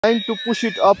Trying to push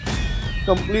it up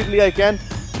completely I can,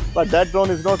 but that drone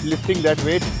is not lifting that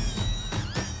weight.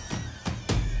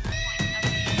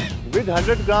 With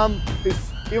 100 gram, it's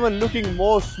even looking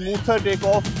more smoother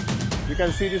takeoff. You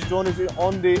can see this drone is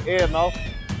on the air now.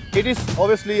 It is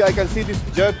obviously, I can see this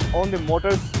jerk on the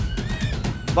motors,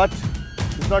 but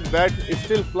it's not bad, it's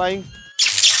still flying.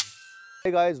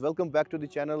 Hey guys, welcome back to the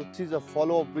channel. This is a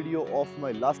follow-up video of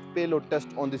my last payload test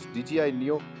on this Dji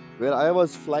Neo, where I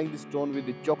was flying this drone with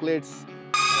the chocolates.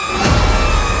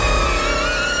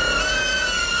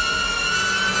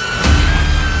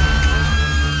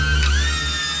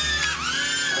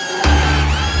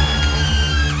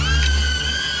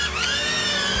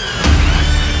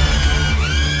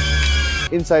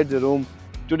 Inside the room.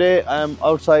 Today I am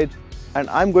outside and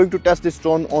I'm going to test this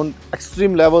drone on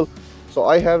extreme level. So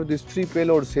I have these 3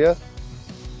 payloads here.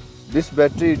 This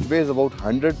battery, it weighs about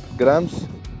 100 grams.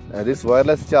 This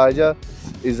wireless charger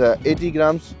is 80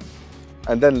 grams.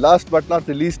 And then last but not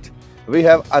the least, we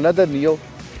have another Neo.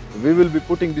 We will be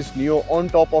putting this Neo on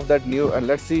top of that Neo and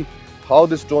let's see how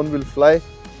this drone will fly.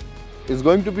 It's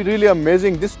going to be really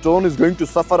amazing. This drone is going to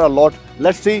suffer a lot.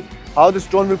 Let's see how this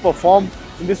drone will perform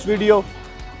in this video.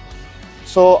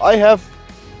 So I have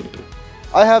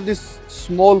this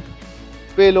small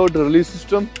payload release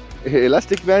system,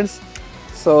 elastic bands,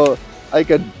 so I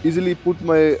can easily put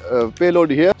my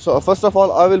payload here. So first of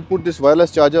all, I will put this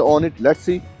wireless charger on it. Let's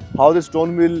see how this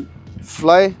drone will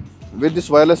fly with this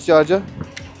wireless charger.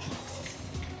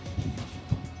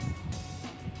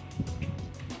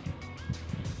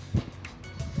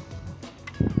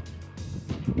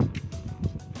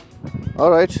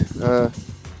 All right, the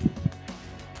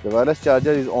wireless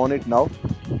charger is on it now.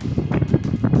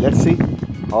 Let's see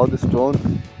how this drone,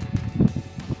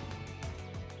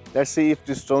 let's see if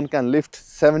this drone can lift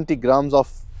 70 grams of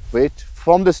weight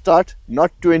from the start,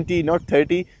 not 20, not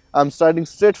 30. I'm starting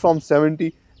straight from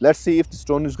 70. Let's see if this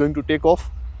drone is going to take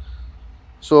off.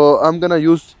 So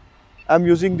I'm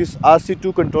using this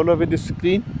RC2 controller with this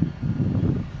screen.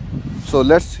 So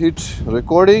let's hit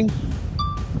recording.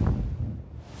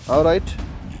 All right.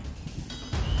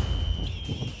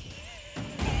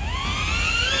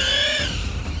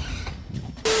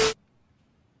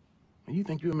 You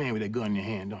think you're a man with that gun in your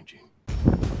hand, don't you?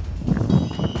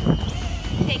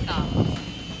 Take off.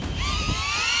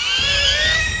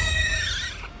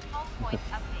 Home point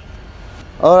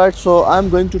updated. All right, so I'm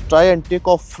going to try and take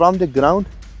off from the ground.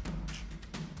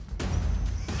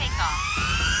 Take off.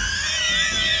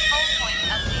 Home point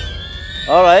updated.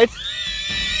 All right.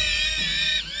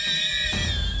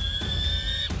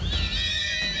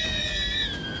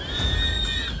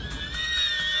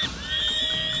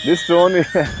 This drone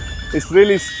is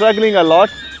really struggling a lot.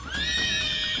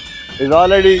 It's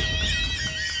already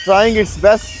trying its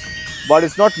best, but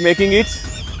it's not making it.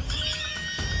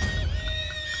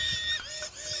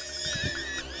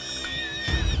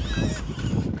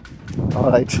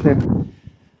 All right.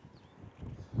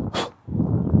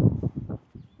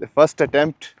 The first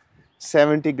attempt,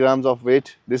 70 grams of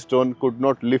weight. This drone could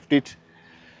not lift it.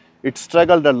 It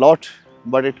struggled a lot,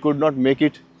 but it could not make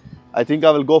it. I think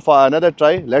I will go for another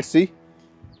try. Let's see.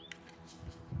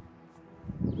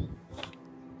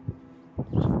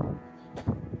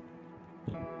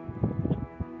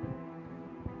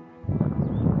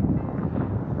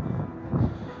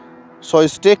 So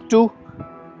it's take 2.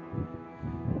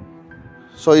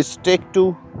 So it's take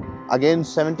 2. Again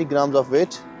 70 grams of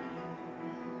weight.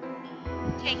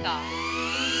 Take off.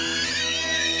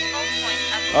 Home point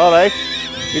updated. All right.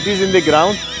 It is in the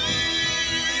ground.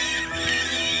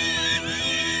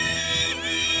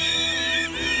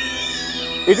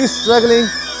 It is struggling.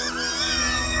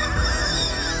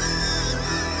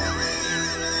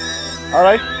 All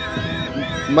right.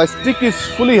 My stick is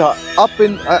fully up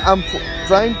in. I'm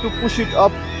trying to push it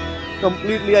up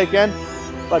completely I can,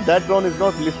 but that drone is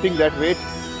not lifting that weight.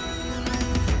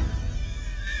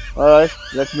 All right.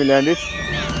 Let me land it.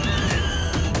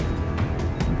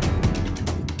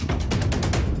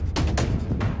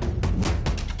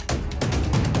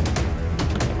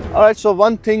 All right. So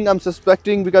one thing I'm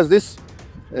suspecting, because this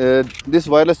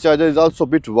wireless charger is also a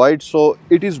bit wide, so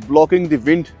it is blocking the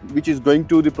wind which is going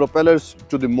to the propellers,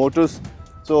 to the motors.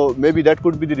 So maybe that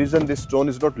could be the reason this drone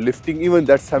is not lifting even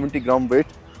that 70 gram weight.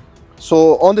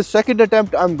 So on the second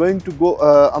attempt, I'm going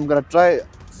to try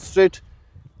straight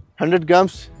 100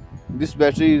 grams. This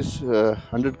battery is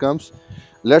 100 grams.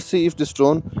 Let's see if this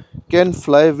drone can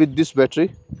fly with this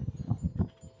battery.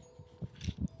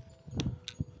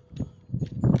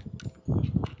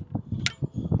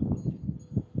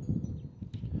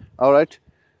 All right,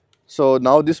 so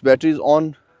now this battery is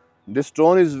on. This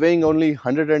drone is weighing only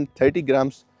 130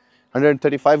 grams.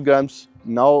 135 grams.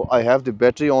 Now I have the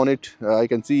battery on it. I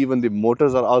can see even the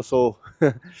motors are also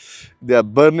they are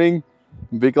burning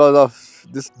because of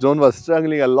this drone was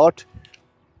struggling a lot.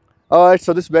 Alright,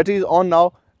 so this battery is on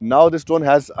now. Now this drone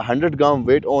has 100-gram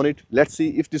weight on it. Let's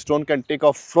see if this drone can take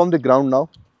off from the ground now.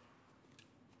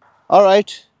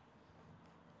 Alright,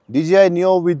 DJI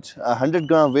Neo with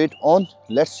 100-gram weight on.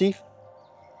 Let's see.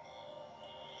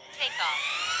 Take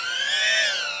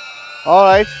off.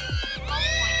 Alright, Home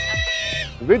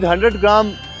point updated. with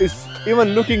 100-gram is even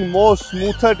looking more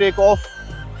smoother takeoff.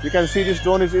 You can see this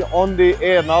drone is on the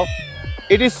air now.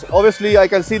 It is obviously, I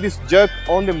can see this jerk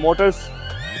on the motors,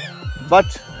 but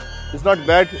it's not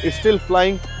bad, it's still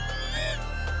flying.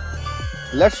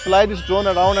 Let's fly this drone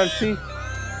around and see.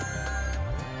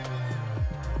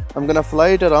 I'm gonna fly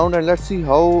it around and let's see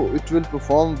how it will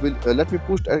perform. Let me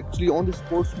push actually on the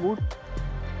sports mode.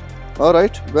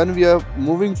 Alright, when we are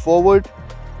moving forward,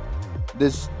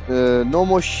 there's no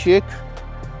more shake.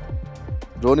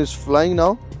 Drone is flying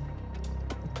now.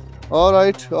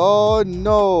 Alright, oh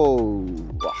no.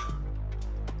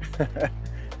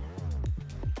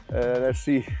 Let's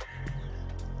see.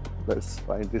 Let's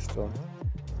find this drone.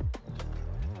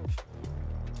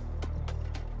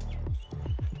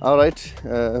 Alright,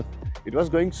 it was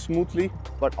going smoothly,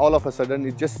 but all of a sudden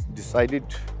it just decided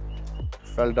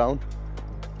fell down.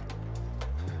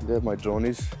 There my drone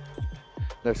is.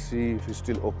 Let's see if it's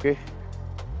still okay.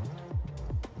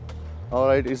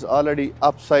 Alright, it's already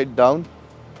upside down.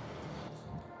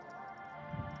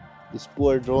 This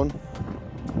poor drone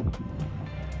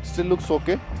still looks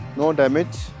okay, no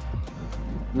damage.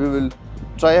 We will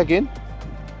try again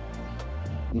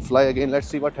and fly again. Let's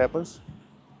see what happens.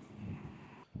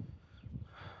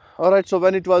 Alright, so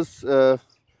when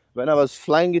I was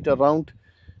flying it around,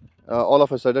 all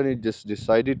of a sudden it just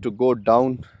decided to go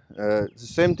down. The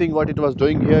same thing what it was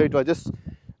doing here. It was just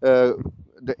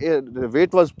the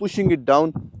weight was pushing it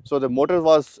down, so the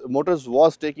motors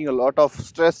was taking a lot of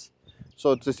stress.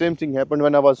 So it's the same thing happened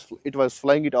when it was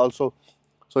flying it also.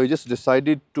 So it just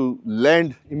decided to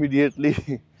land immediately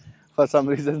for some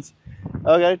reasons.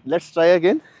 Okay, let's try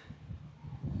again.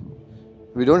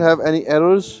 We don't have any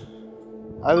errors.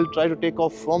 I will try to take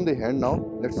off from the hand now.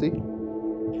 Let's see.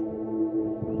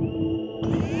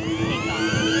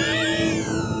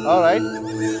 All right. Home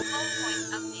point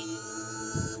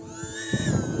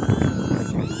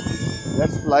updated.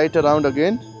 Let's fly it around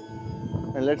again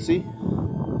and let's see.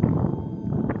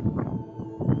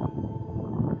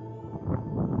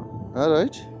 All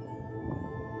right.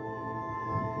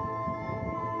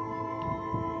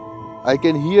 I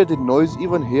can hear the noise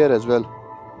even here as well.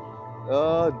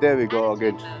 There we go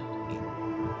again.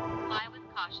 Fly with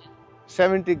caution.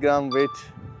 70-gram weight,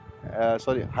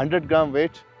 100-gram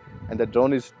weight, and the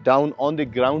drone is down on the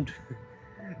ground.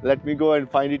 Let me go and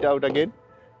find it out again.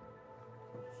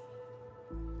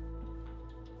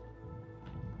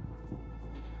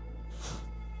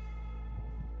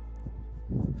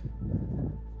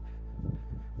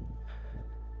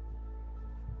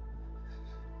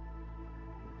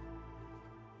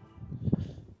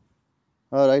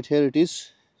 Alright, here it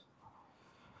is.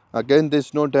 Again,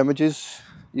 there's no damages.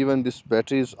 Even this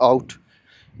battery is out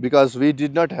because we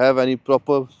did not have any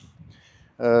proper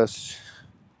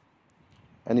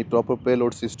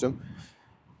payload system.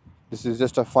 This is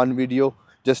just a fun video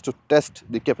just to test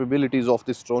the capabilities of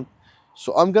this drone.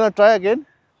 So I'm gonna try again.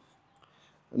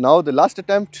 Now the last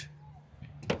attempt.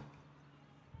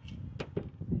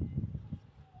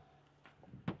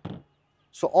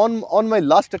 So on my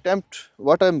last attempt,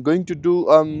 what I'm going to do,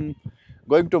 I'm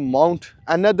going to mount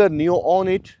another Neo on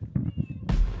it.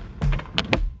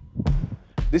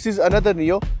 This is another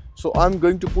Neo, so I'm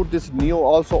going to put this Neo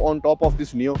also on top of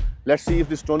this Neo. Let's see if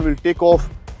this drone will take off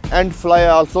and fly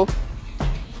also.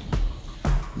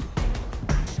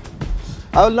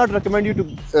 I will not recommend you to,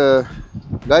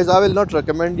 guys, I will not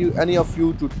recommend any of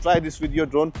you to try this with your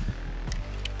drone.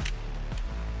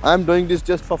 I am doing this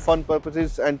just for fun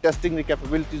purposes and testing the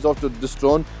capabilities of this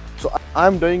drone. So I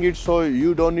am doing it so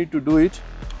you don't need to do it.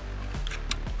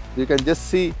 You can just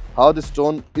see how this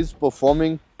drone is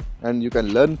performing and you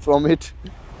can learn from it.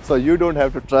 So you don't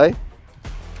have to try.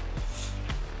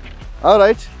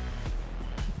 Alright,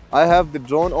 I have the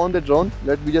drone on the drone.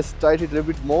 Let me just tighten it a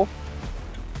little bit more.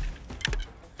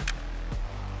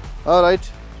 Alright,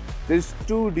 there's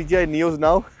two DJI Neos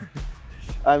now.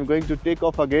 I'm going to take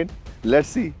off again. Let's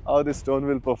see how this drone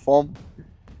will perform.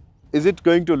 Is it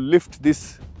going to lift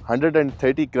this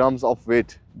 130 grams of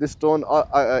weight? This drone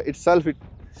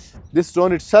this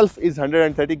drone itself is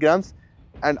 130 grams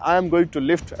and I am going to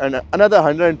lift another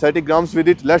 130 grams with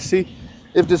it. Let's see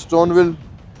if this drone will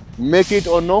make it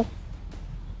or no.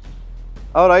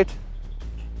 All right,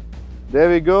 there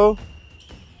we go.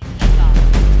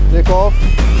 Take off.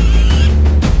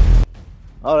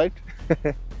 All right.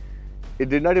 It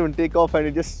did not even take off and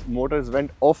it just motors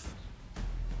went off.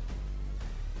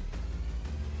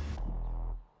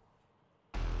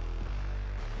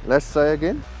 Let's try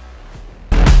again.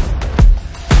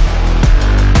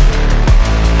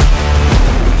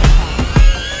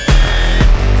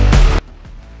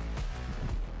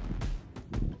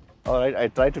 Alright, I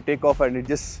tried to take off and it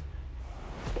just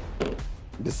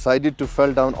decided to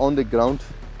fall down on the ground.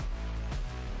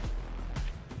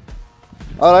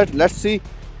 Alright, let's see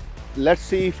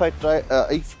if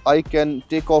I can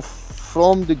take off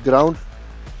from the ground.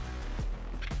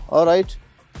 Alright,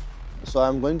 so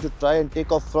I'm going to try and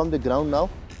take off from the ground now.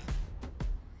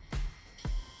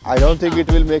 I don't think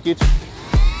it will make it.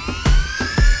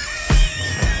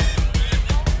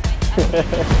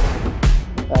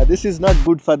 This is not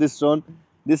good for this drone.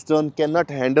 This drone cannot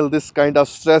handle this kind of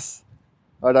stress,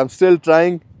 but I'm still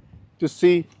trying to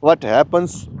see what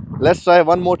happens. Let's try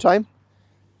one more time.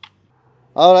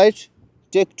 All right,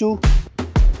 take two.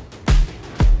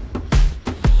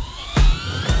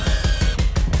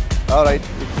 All right,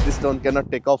 this drone cannot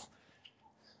take off.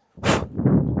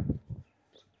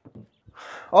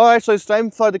 All right, so it's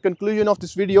time for the conclusion of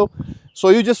this video. So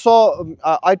you just saw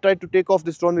I tried to take off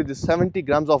this drone with this 70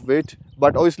 grams of weight,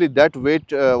 but obviously that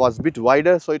weight was a bit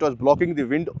wider, so it was blocking the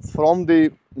wind from the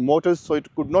motors, so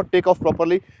it could not take off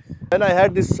properly. Then I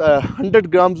had this 100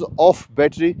 grams of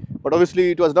battery, but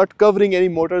obviously it was not covering any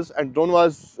motors and drone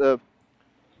was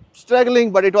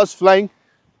struggling, but it was flying.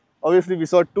 Obviously we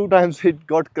saw 2 times it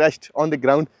got crashed on the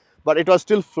ground, but it was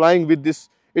still flying with this.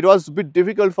 It was a bit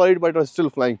difficult for it, but it was still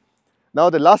flying. Now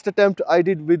the last attempt I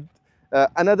did with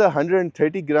another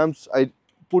 130 grams, I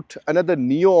put another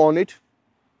Neo on it,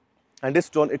 and this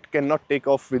drone, it cannot take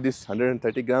off with this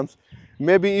 130 grams.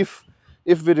 Maybe if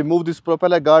we remove these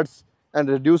propeller guards and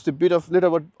reduce the little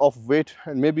bit of weight,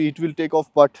 and maybe it will take off,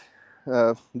 but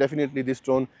definitely this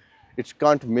drone, it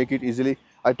can't make it easily.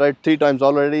 I tried 3 times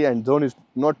already and drone is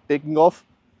not taking off.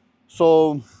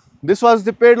 So this was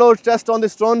the payload test on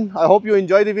this drone. I hope you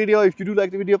enjoyed the video. If you do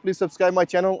like the video, please subscribe my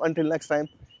channel. Until next time,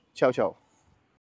 ciao ciao.